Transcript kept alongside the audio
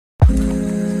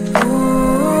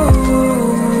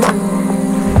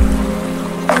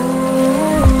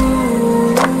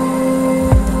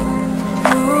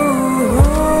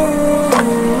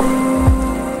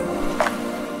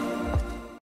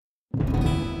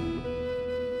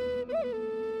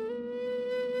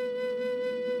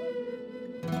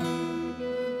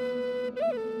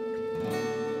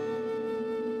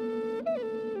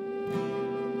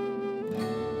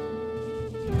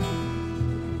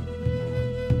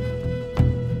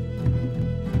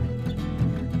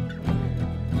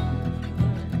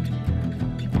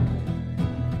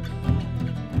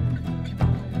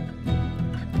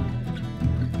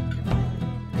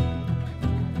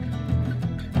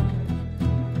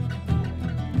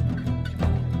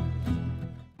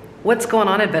What's going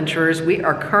on, adventurers? We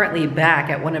are currently back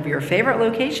at one of your favorite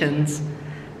locations,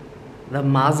 the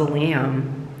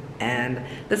Mausoleum. And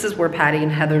this is where Patty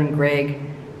and Heather and Greg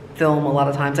film a lot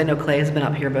of times. I know Clay has been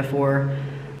up here before.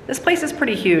 This place is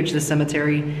pretty huge, this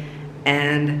cemetery.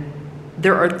 And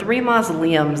there are 3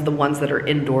 mausoleums, the ones that are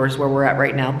indoors where we're at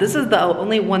right now. This is the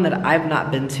only one that I've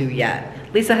not been to yet.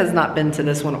 Lisa has not been to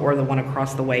this one or the one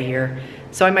across the way here.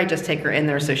 So I might just take her in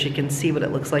there so she can see what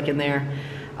it looks like in there.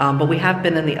 But we have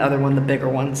been in the other one, the bigger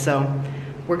one. So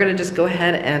we're gonna just go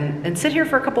ahead and sit here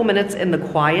for a couple minutes in the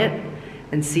quiet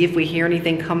and see if we hear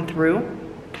anything come through,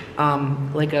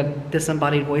 like a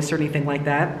disembodied voice or anything like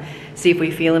that. See if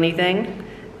we feel anything.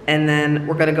 And then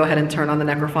we're gonna go ahead and turn on the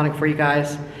necrophonic for you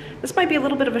guys. This might be a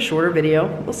little bit of a shorter video.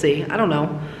 We'll see, I don't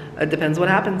know. It depends what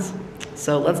happens.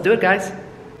 So let's do it, guys.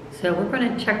 So we're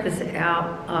gonna check this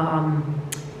out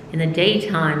in the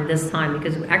daytime this time,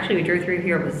 because actually we drove through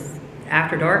here, it was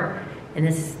after dark in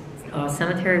this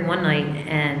cemetery one night,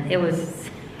 and it was,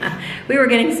 we were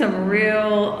getting some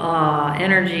real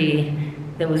energy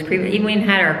that was creepy. Even we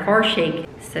had our car shake.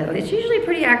 So it's usually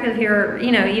pretty active here,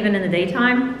 you know, even in the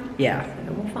daytime. Yeah.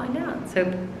 So we'll find out.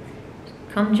 So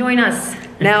come join us.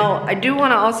 Now, I do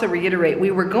want to also reiterate,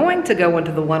 we were going to go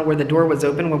into the one where the door was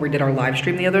open when we did our live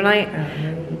stream the other night,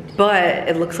 but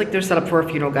it looks like they're set up for a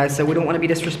funeral, guys, so we don't want to be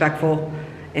disrespectful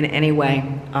in any way.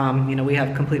 You know, we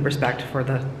have complete respect for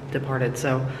the departed,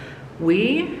 so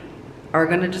we are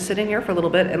going to just sit in here for a little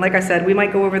bit, and like I said, we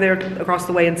might go over there across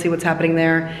the way and see what's happening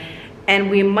there, and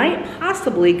we might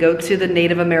possibly go to the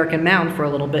Native American mound for a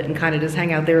little bit and kind of just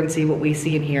hang out there and see what we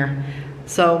see in here.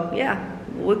 So yeah,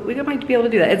 we might be able to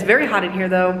do that. It's very hot in here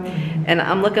though, and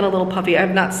I'm looking a little puffy.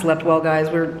 I've not slept well, guys.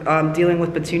 We're dealing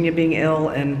with Petunia being ill,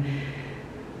 and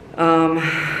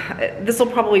this will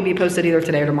probably be posted either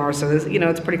today or tomorrow, so this, you know,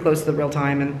 it's pretty close to the real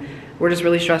time, and we're just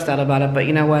really stressed out about it. But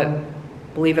you know what,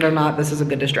 believe it or not, this is a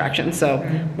good distraction, so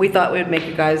we thought we would make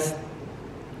you guys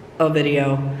a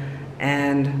video,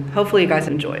 and hopefully you guys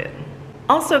enjoy it.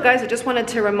 Also, guys, I just wanted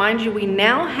to remind you, we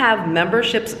now have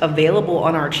memberships available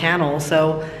on our channel.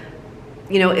 So,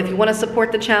 you know, if you want to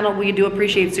support the channel, we do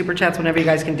appreciate super chats whenever you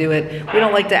guys can do it. We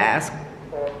don't like to ask.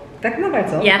 Did that come out by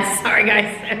itself? Yes, sorry guys.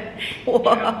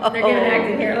 They're getting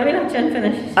active here. Let me let Jen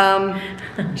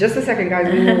finish. Just a second,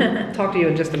 guys. We will talk to you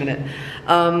in just a minute.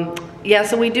 Yeah,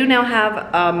 so we do now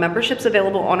have memberships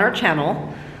available on our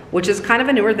channel, which is kind of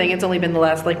a newer thing. It's only been the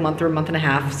last like month or month and a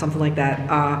half, something like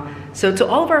that. So to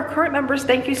all of our current members,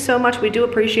 thank you so much. We do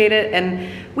appreciate it. And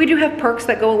we do have perks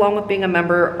that go along with being a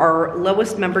member. Our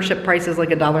lowest membership price is like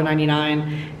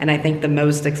 $1.99. And I think the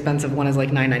most expensive one is like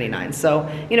 $9.99. So,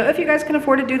 you know, if you guys can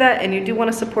afford to do that and you do want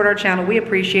to support our channel, we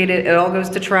appreciate it. It all goes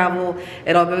to travel.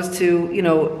 It all goes to, you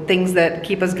know, things that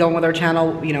keep us going with our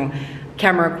channel, you know,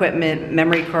 camera equipment,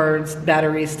 memory cards,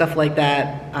 batteries, stuff like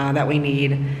that, that we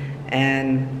need.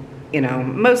 And you know,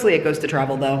 mostly it goes to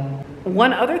travel though.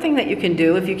 One other thing that you can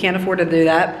do if you can't afford to do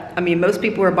that, I mean, most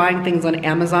people are buying things on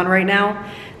Amazon right now.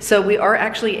 So we are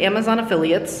actually Amazon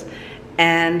affiliates,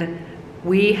 and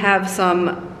we have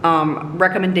some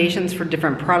recommendations for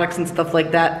different products and stuff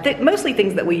like that. Mostly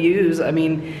things that we use. I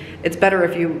mean, it's better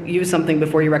if you use something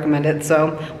before you recommend it.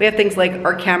 So we have things like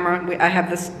our camera. I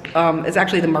have this, it's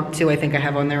actually the Mark II I think I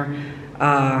have on there,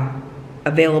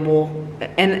 available.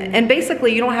 And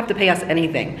basically you don't have to pay us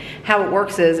anything. How it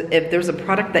works is if there's a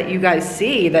product that you guys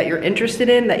see that you're interested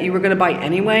in that you were gonna buy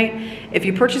anyway, if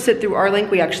you purchase it through our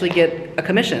link, we actually get a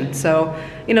commission. So,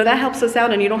 you know, that helps us out,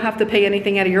 and you don't have to pay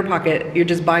anything out of your pocket. You're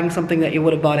just buying something that you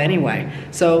would have bought anyway.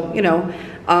 So, you know,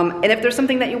 and if there's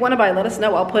something that you wanna buy, let us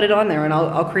know. I'll put it on there and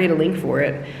I'll create a link for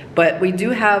it. But we do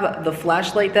have the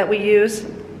flashlight that we use.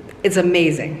 It's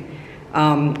amazing.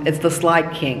 It's the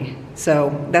Slyde King.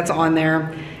 So that's on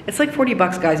there. It's like 40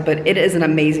 bucks, guys, but it is an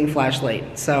amazing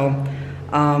flashlight. So,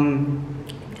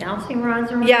 dowsing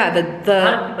rods are on there? Yeah,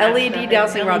 the LED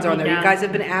dowsing rods are on there. You guys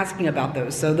have been asking about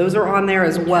those. So those are on there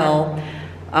as well.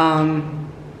 Are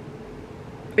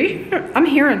you here? I'm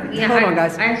hearing. Yeah, hold on,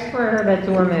 guys. I swear I heard that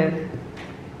door move.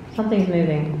 Something's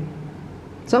moving.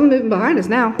 Something moving behind us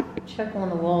now. Check on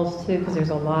the walls too, because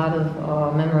there's a lot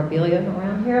of memorabilia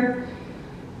around here.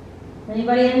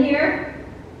 Anybody in here?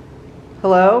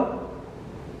 Hello?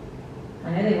 I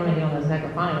know they want to get on this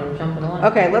necrophonic. We're jumping on.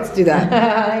 Okay, let's do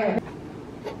that.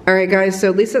 All right, guys,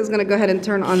 so Lisa's going to go ahead and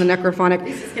turn on the necrophonic.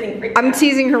 Lisa's getting freaked I'm out.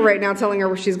 teasing her right now, telling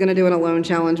her she's going to do an alone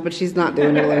challenge, but she's not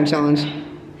doing an alone challenge.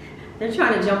 They're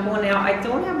trying to jump on now. I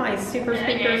don't have my super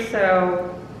speaker,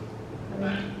 so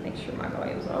let me make sure my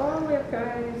volume's all the way up,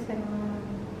 guys. Hang on.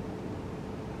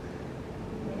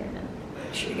 Yeah.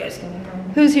 Make sure you guys can hear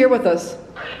me. Who's here with us?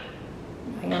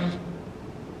 Hang on.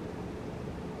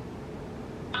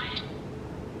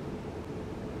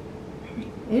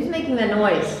 Who's making that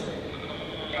noise?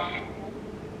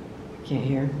 Can't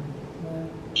hear.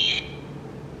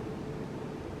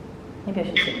 Maybe I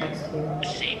should sit next to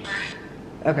you.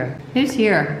 Okay. Who's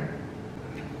here?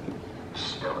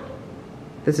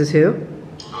 This is who?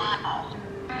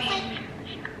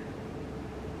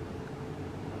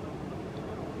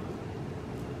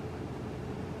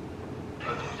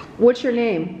 What's your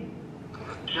name?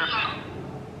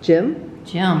 Jim?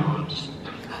 Jim.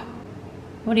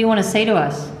 What do you want to say to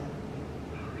us?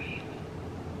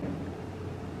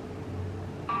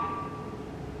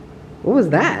 What was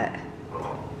that?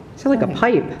 It sounded like a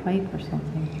pipe. Pipe or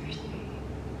something.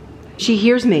 She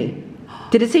hears me.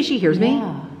 Did it say she hears me?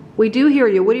 Yeah. We do hear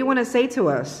you. What do you want to say to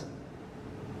us?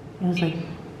 It was like...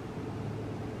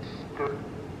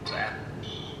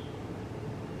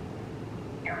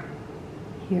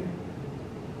 Here.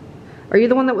 Are you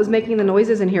the one that was making the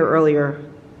noises in here earlier?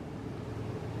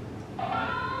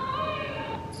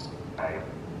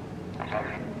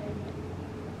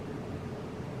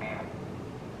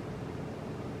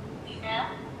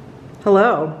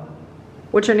 Hello.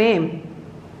 What's your name?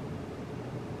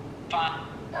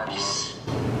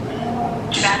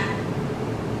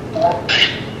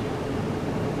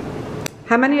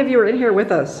 How many of you are in here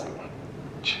with us?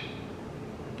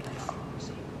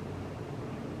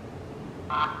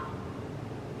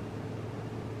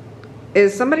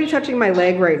 Is somebody touching my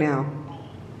leg right now?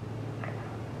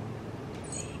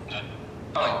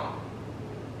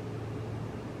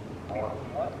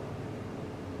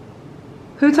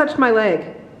 Who touched my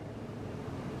leg?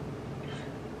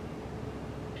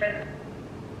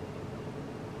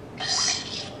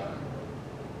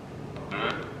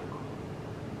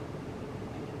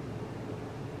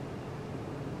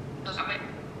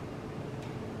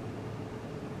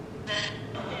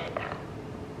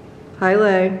 Hi,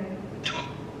 leg.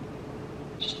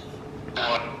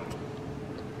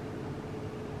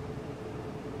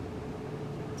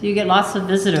 Do you get lots of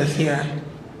visitors here?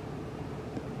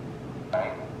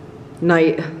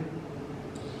 Night.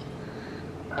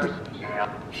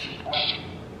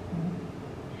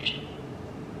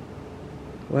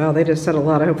 Wow, they just said a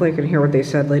lot. Hopefully I can hear what they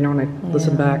said later when I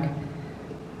listen back.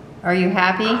 Are you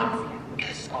happy?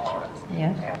 Yes.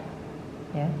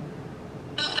 Yeah.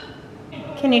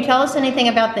 Can you tell us anything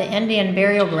about the Indian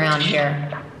burial ground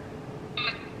here?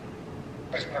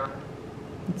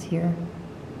 It's here.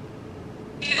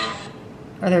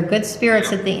 Are there good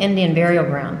spirits at the Indian burial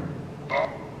ground?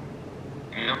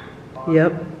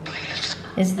 Yep.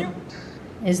 Is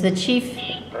the chief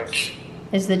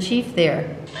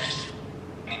there?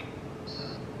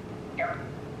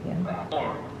 Yeah.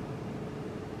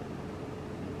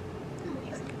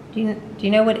 Do you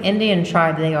know what Indian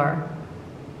tribe they are?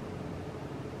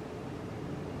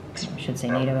 I should say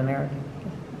Native American.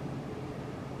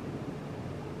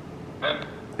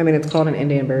 I mean, it's called an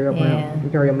Indian burial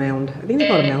ground, burial mound. I think they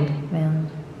call it a mound.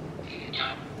 Mound.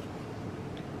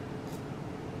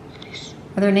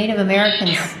 Are there Native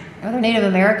Americans? Are there Native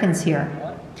Americans here?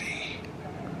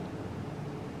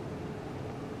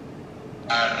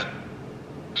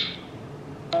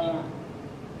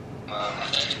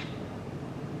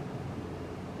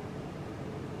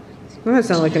 That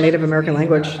sounds like a Native American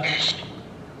language.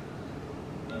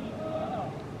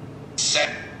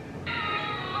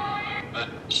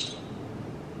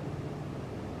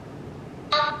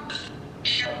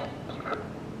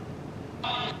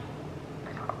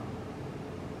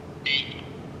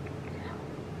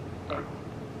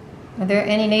 Are there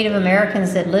any Native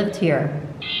Americans that lived here?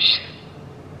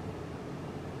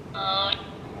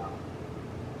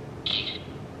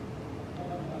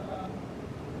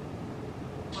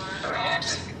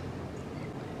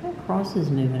 That cross is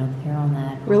moving up there on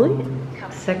that. Really?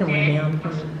 Second one down.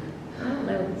 I don't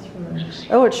know if it's from the...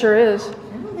 Oh, it sure is. I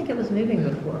don't think it was moving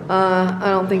before. I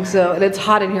don't think so. And it's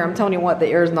hot in here. I'm telling you what, the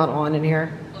air is not on in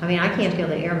here. I mean, I can't feel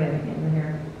the air moving in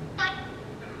here.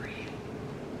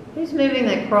 Who's moving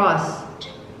that cross?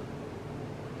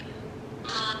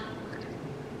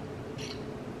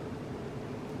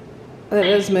 It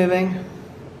is moving.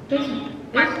 Who's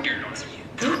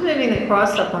moving the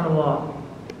cross up on the wall?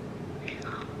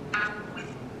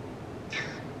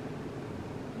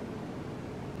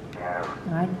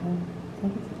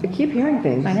 I keep hearing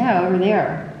things. I know, over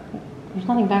there. There's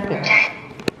nothing back there.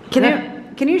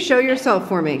 Can you show yourself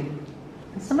for me?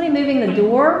 Is somebody moving the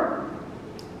door?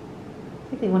 I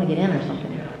think they want to get in or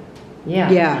something. Yeah.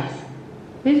 Yeah.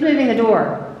 Who's moving the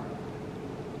door?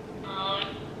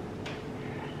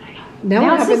 Now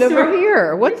what happened over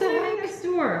here? What the heck? Next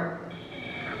door?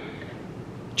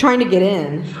 Trying to get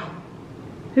in.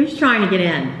 Who's trying to get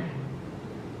in?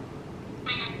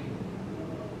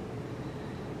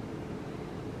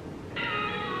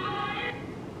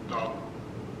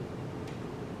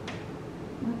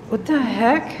 What the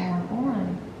heck? What's going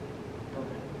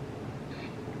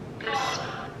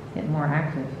on? Get more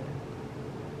active.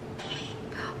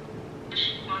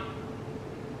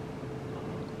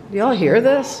 Do y'all hear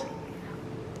this?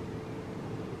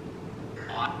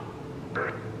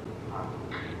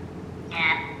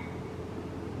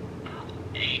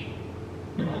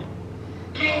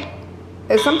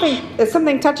 Is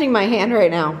something touching my hand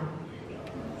right now?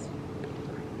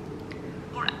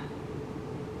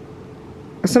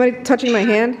 Is somebody touching my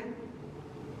hand?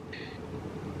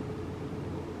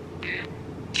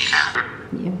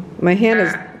 Yeah. My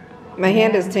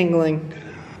hand is tingling.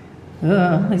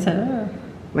 I said,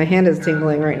 My hand is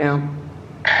tingling right now.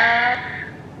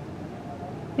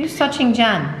 Who's touching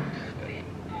Jen?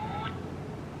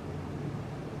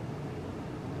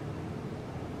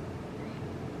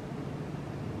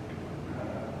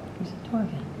 Who's the door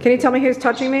again? Can you tell me who's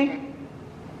touching me?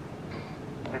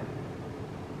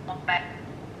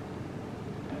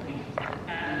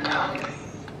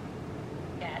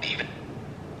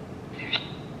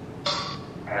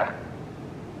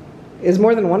 Is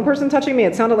more than one person touching me?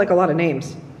 It sounded like a lot of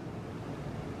names.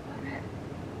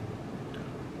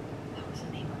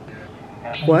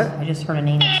 What? I just heard a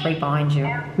name that's right behind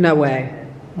you. No way.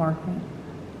 Margaret.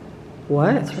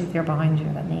 What? It's right there behind you,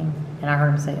 that name. And I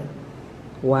heard him say it.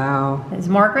 Wow. Is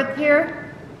Margaret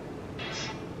here?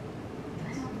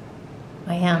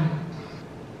 I am.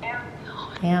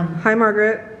 I am. Hi,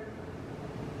 Margaret.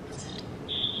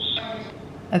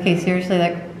 Okay, seriously,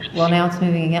 well, now it's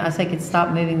moving again. I said I could stop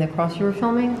moving the cross you were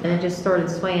filming, and it just started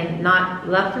swaying, not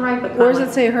left and right, but Where does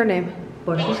it say her name?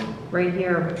 bushes right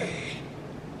here.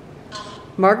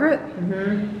 Margaret?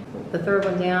 The third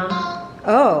one down.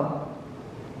 Oh.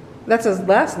 That's his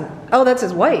last name. Oh, that's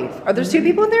his wife. Are there two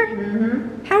people in there?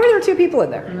 How are there two people in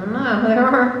I there? don't know. They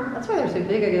are. That's why they're so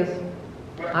big, I guess.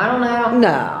 I don't know.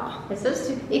 No. It says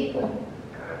two people.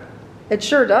 It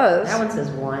sure does. That one says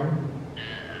one.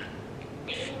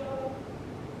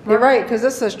 You're right, because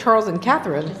this says Charles and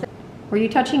Catherine. Were you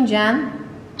touching Jen?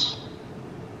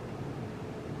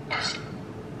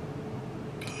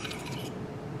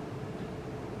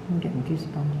 I'm getting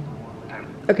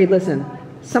goosebumps. Okay, listen.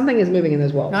 Something is moving in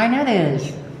those walls. No, I know that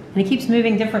is. And it keeps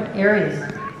moving different areas.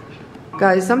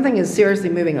 Guys, something is seriously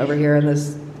moving over here in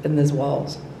these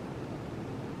walls.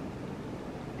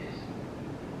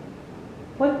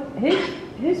 What?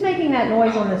 Who's making that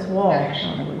noise on this wall? I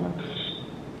don't know what.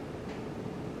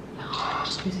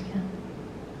 Who's again?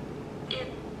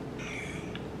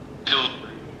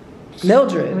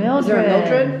 Mildred. Mildred. Is there a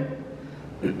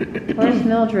Mildred? Where's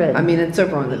Mildred? I mean, it's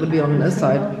over on, it would be on this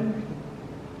side.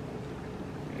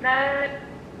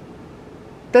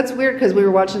 That's weird because we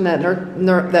were watching that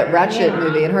that rat shit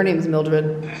movie and her name's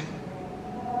Mildred.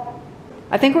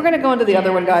 I think we're going to go into the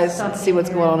other one, guys, and see what's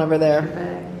going on over there.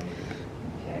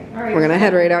 We're going to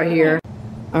head right out here.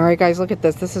 All right, guys, look at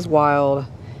this. This is wild.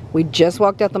 We just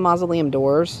walked out the mausoleum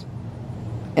doors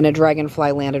and a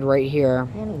dragonfly landed right here.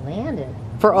 And he landed.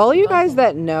 For all you guys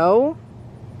that know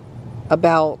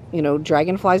about, you know,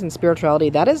 dragonflies and spirituality,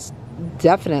 that is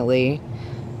definitely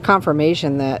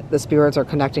confirmation that the spirits are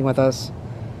connecting with us.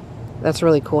 That's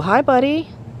really cool. Hi, buddy.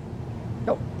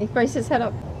 Oh, he raised his head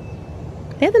up.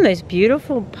 They have the most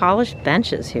beautiful polished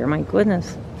benches here. My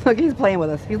goodness. Look, he's playing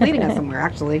with us. He's leading us somewhere,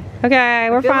 actually. Okay,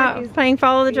 we're like playing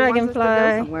Follow the He wants us to go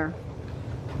Dragonfly. somewhere.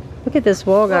 Look at this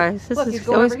wall, guys. This look, is he's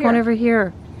going always over going here. over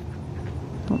here.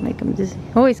 Don't make him dizzy.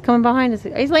 Oh, he's coming behind us.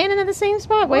 He's landing in the same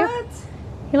spot. Where? What?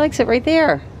 He likes it right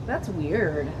there. That's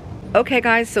weird. Okay,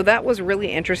 guys, so that was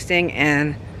really interesting,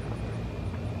 and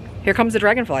here comes the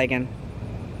dragonfly again.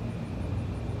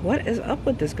 What is up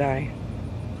with this guy?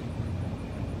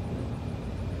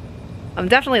 I'm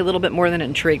definitely a little bit more than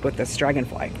intrigued with this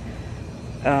dragonfly.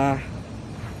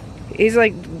 He's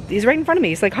right in front of me.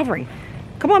 He's like hovering.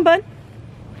 Come on, bud.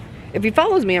 If he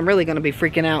follows me, I'm really going to be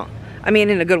freaking out. I mean,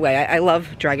 in a good way. I love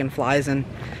dragonflies, and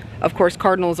of course,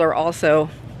 cardinals are also,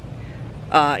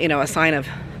 you know, a sign of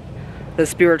the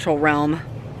spiritual realm.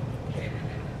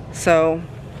 So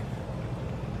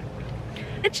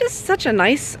it's just such a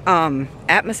nice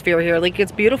atmosphere here. Like,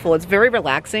 it's beautiful. It's very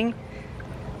relaxing.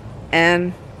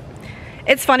 And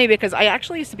it's funny because I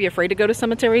actually used to be afraid to go to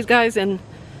cemeteries, guys, and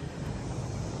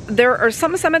there are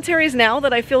some cemeteries now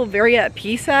that I feel very at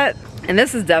peace at, and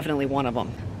this is definitely one of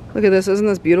them. Look at this. Isn't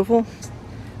this beautiful?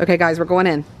 Okay, guys, we're going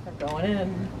in. We're going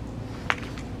in.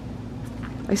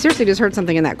 I seriously just heard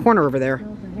something in that corner over there.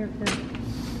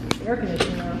 Air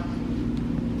conditioner.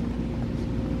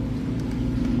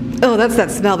 Oh, that's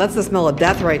that smell. That's the smell of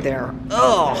death right there.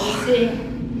 Oh. Let me see.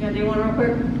 You gonna do one real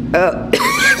quick?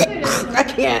 I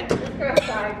can't. Let's go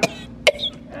outside.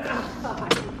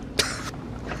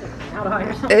 how high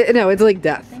or something? No, it's like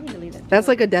death. I need to leave it. That's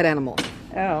like a dead animal.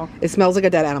 Oh. It smells like a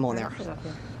dead animal in there.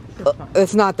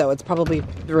 It's not though. It's probably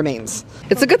the remains.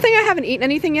 It's a good thing I haven't eaten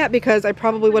anything yet because I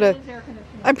probably would have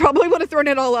thrown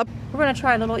it all up. We're gonna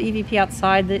try a little EVP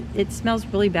outside. It smells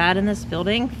really bad in this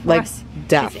building. For like us.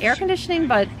 death. It's air conditioning,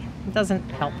 but it doesn't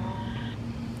help.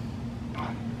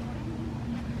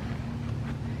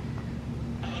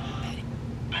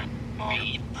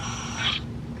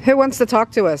 Who wants to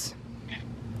talk to us?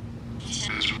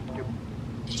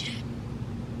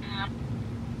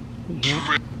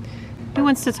 Yeah. Who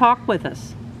wants to talk with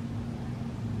us?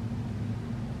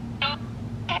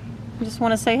 I just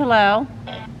want to say hello.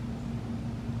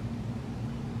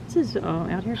 This is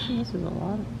out here. This is a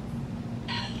lot.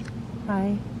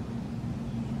 Hi.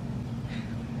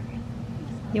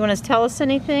 You want to tell us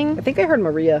anything? I think I heard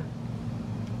Maria.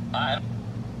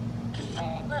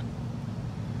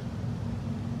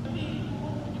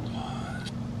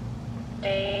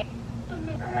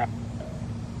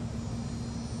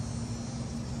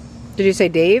 Did you say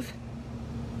Dave?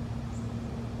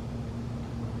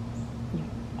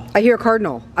 I hear a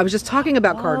cardinal. I was just talking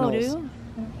about cardinals.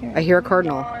 I hear a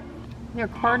cardinal. Your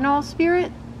cardinal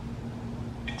spirit?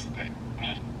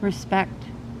 Respect.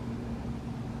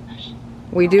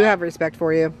 We do have respect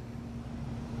for you.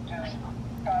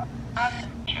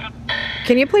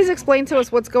 Can you please explain to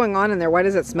us what's going on in there? Why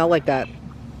does it smell like that?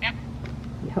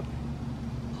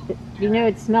 You know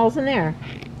it smells in there.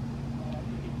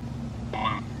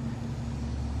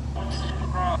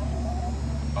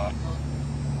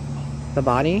 The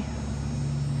body?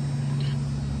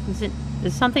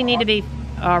 Does something need to be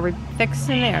fixed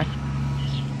in there?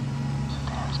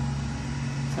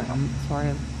 Sorry, I'm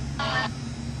sorry.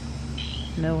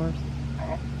 Millers.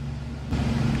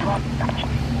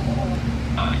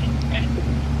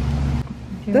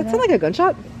 Did that sound like a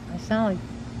gunshot? It sounded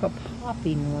like a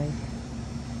popping noise.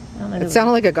 I don't know. It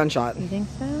sounded like a gunshot. You think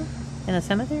so? In a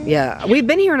cemetery? Yeah, we've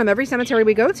been hearing them every cemetery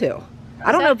we go to.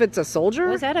 I don't know if it's a soldier.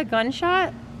 Was that a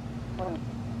gunshot?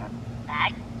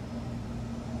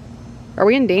 Are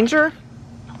we in danger?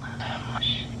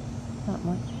 Not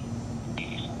much.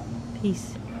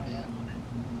 Peace.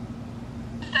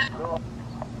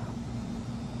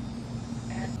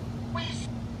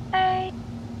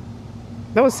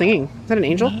 That was singing. Is that an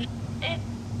angel? Yeah.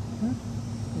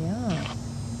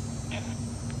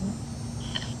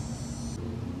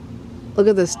 Look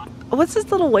at this. What's this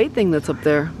little white thing that's up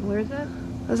there? Where is that?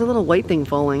 There's a little white thing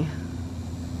falling.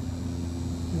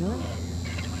 Really?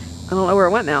 I don't know where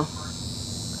it went now.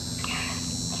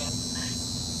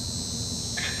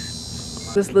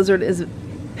 This lizard is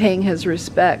paying his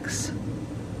respects.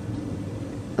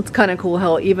 It's kind of cool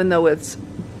how even though it's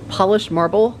polished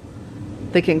marble,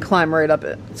 they can climb right up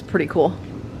it. It's pretty cool.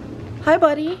 Hi,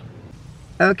 buddy.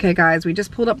 Okay, guys, we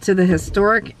just pulled up to the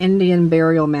historic Indian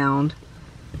burial mound,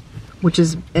 which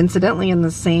is incidentally in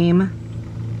the same...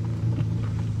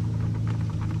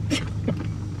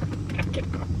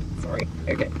 Sorry.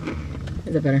 Okay.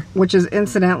 Is it better? Which is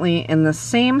incidentally in the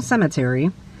same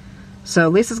cemetery. So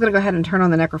Lisa's going to go ahead and turn on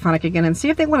the necrophonic again and see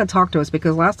if they want to talk to us,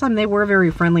 because last time they were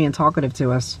very friendly and talkative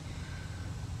to us.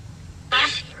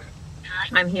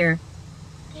 I'm here.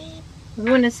 We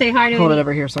want to say hi to... Hold it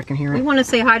over here so I can hear it. We want to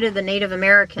say hi to the Native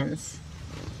Americans.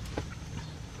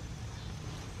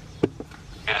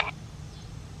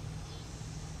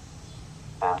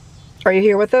 Are you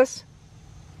here with us?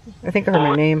 I think I heard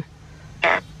my name.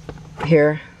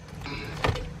 Here.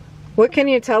 What can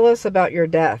you tell us about your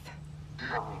death?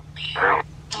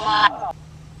 I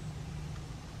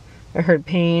heard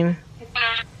pain.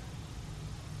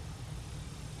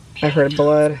 I heard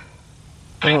blood.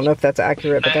 I don't know if that's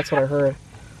accurate, but that's what I heard.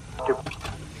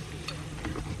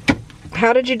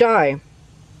 How did you die?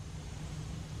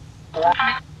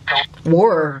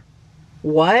 War.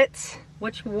 What?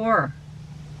 Which war?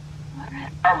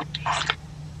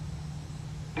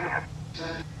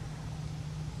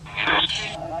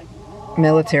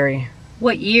 Military.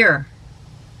 What year?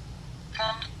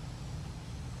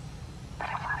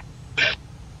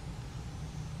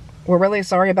 We're really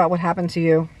sorry about what happened to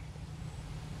you.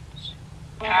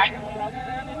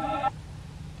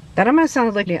 That almost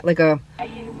sounds like the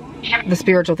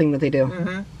spiritual thing that they do.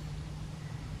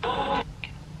 Mm-hmm.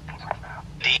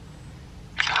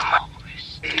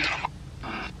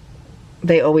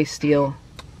 They always steal.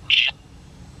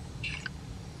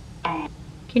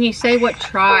 Can you say what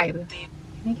tribe?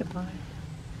 Make it fine.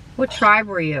 What tribe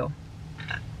were you?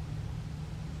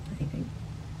 Anything.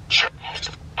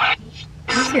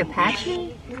 Did you say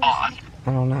Apache? I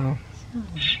don't know.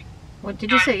 What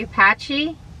did you say?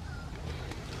 Apache?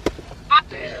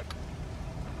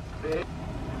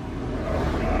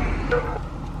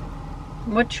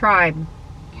 What tribe?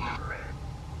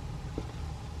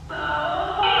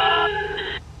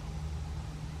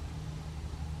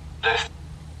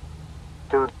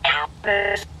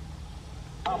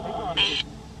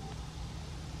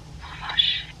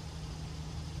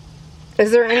 Is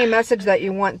there any message that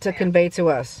you want to convey to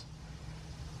us?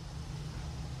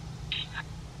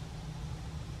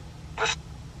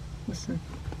 Listen.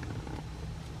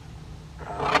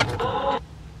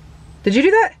 Did you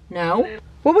do that? No.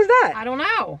 What was that? I don't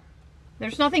know.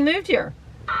 There's nothing moved here.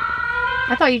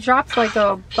 I thought you dropped like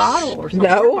a bottle or something.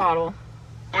 No. Bottle.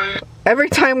 Every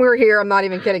time we're here, I'm not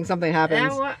even kidding, something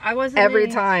happens. I wasn't. Every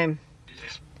time.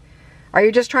 Are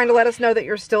you just trying to let us know that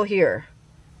you're still here?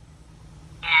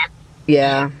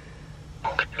 Yeah.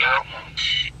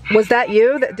 Was that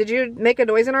you? Did you make a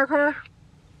noise in our car?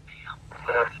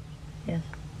 Yes.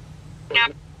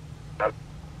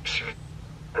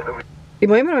 You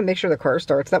might want to make sure the car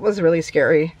starts. That was really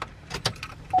scary.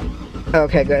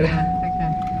 Okay, good.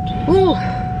 Okay. Ooh.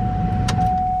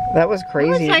 That was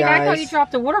crazy, guys. guys. I thought you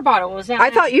dropped a water bottle. Was that? I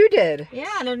thought you did.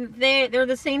 Yeah, they're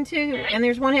the same too. And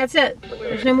there's one. That's it.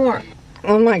 There's no more.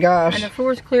 Oh my gosh. And the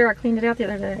floor's clear. I cleaned it out the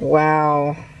other day.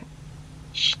 Wow.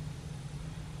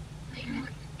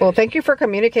 Well, thank you for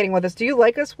communicating with us. Do you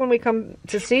like us when we come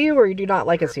to see you, or you do not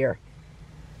like us here?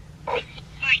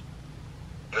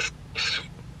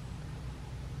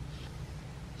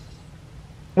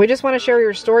 We just want to share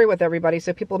your story with everybody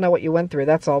so people know what you went through.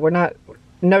 That's all. We're not,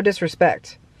 no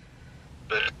disrespect.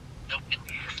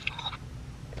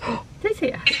 They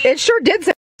say It sure did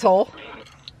say asshole.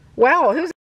 Wow,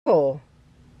 who's asshole?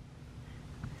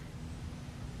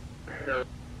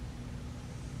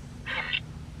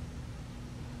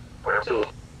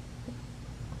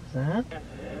 that?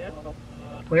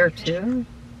 Where to?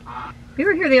 We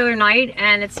were here the other night,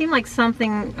 and it seemed like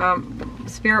something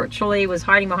spiritually was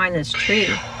hiding behind this tree.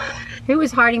 Who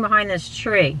was hiding behind this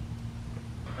tree?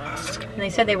 And they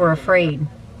said they were afraid.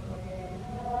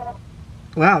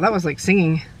 Wow, that was like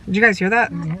singing. Did you guys hear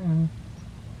that? Yeah.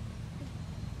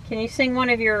 Can you sing one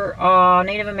of your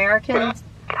Native American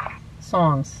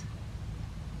songs?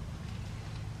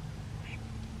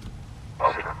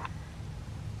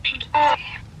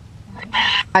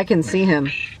 I can see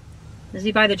him. Is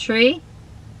he by the tree?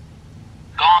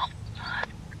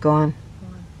 Gone.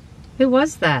 Who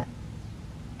was that?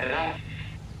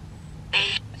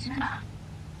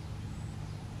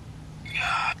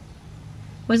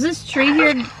 Was this tree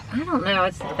here? I don't know.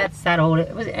 That's that old.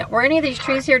 Were any of these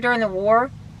trees here during the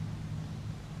war?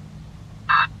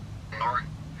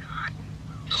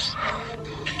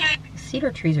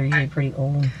 Cedar trees are usually pretty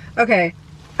old. Okay,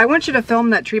 I want you to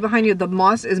film that tree behind you. The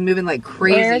moss is moving like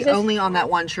crazy, only on that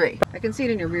one tree. I can see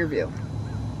it in your rear view.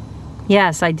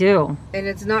 Yes, I do. And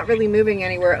it's not really moving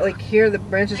anywhere. Like here, the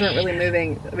branches aren't really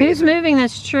moving. I mean, who's moving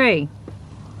this tree?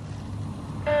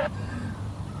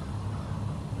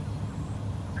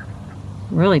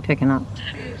 Really picking up.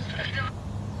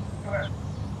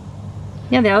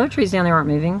 Yeah, the other trees down there aren't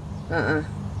moving.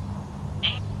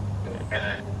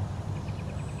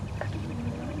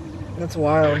 That's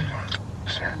wild.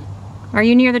 Are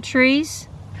you near the trees?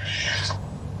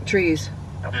 Trees.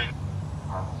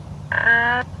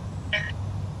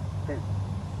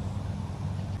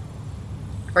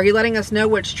 Are you letting us know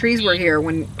which trees were here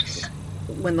when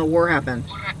the war happened?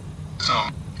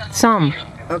 Some.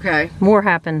 Okay. War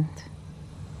happened.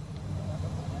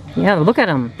 Yeah, look at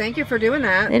them. Thank you for doing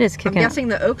that. It is kicking. I'm guessing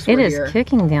the oaks were here. It is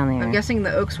kicking down there. I'm guessing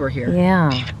the oaks were here.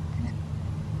 Yeah.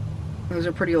 Those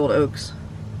are pretty old oaks.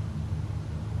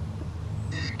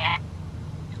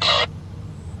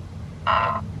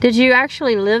 Did you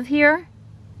actually live here?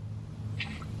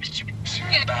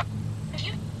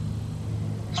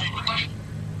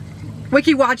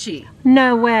 Wikiwachi.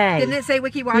 No way. Didn't it say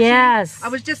Wikiwachi? Yes. I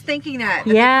was just thinking that.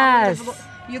 Yes.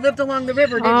 You lived along the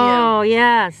river, didn't you? Oh,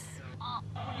 yes.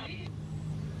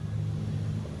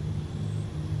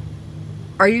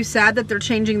 Are you sad that they're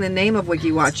changing the name of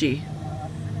Wikiwachi?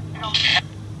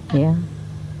 Yeah.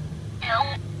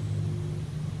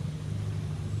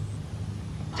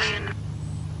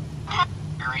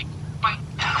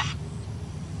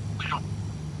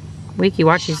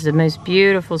 Wikiwachi is the most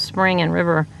beautiful spring and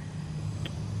river.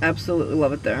 Absolutely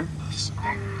love it there.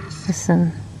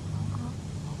 Listen.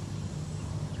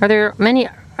 Are there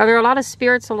a lot of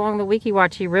spirits along the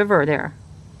Wikiwachi River there?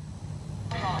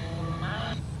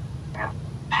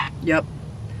 Yep.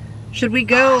 Should we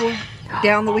go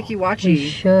down the Wikiwachi? We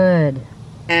should.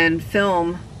 And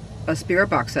film a spirit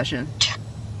box session?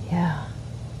 Yeah.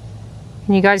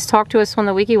 Can you guys talk to us on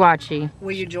the Wikiwachi?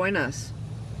 Will you join us?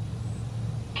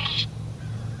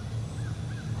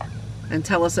 And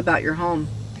tell us about your home.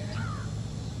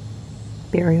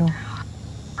 burial.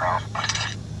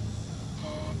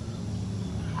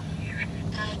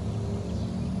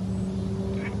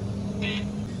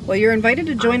 Well, you're invited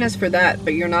to join us for that,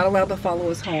 but you're not allowed to follow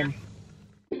us home.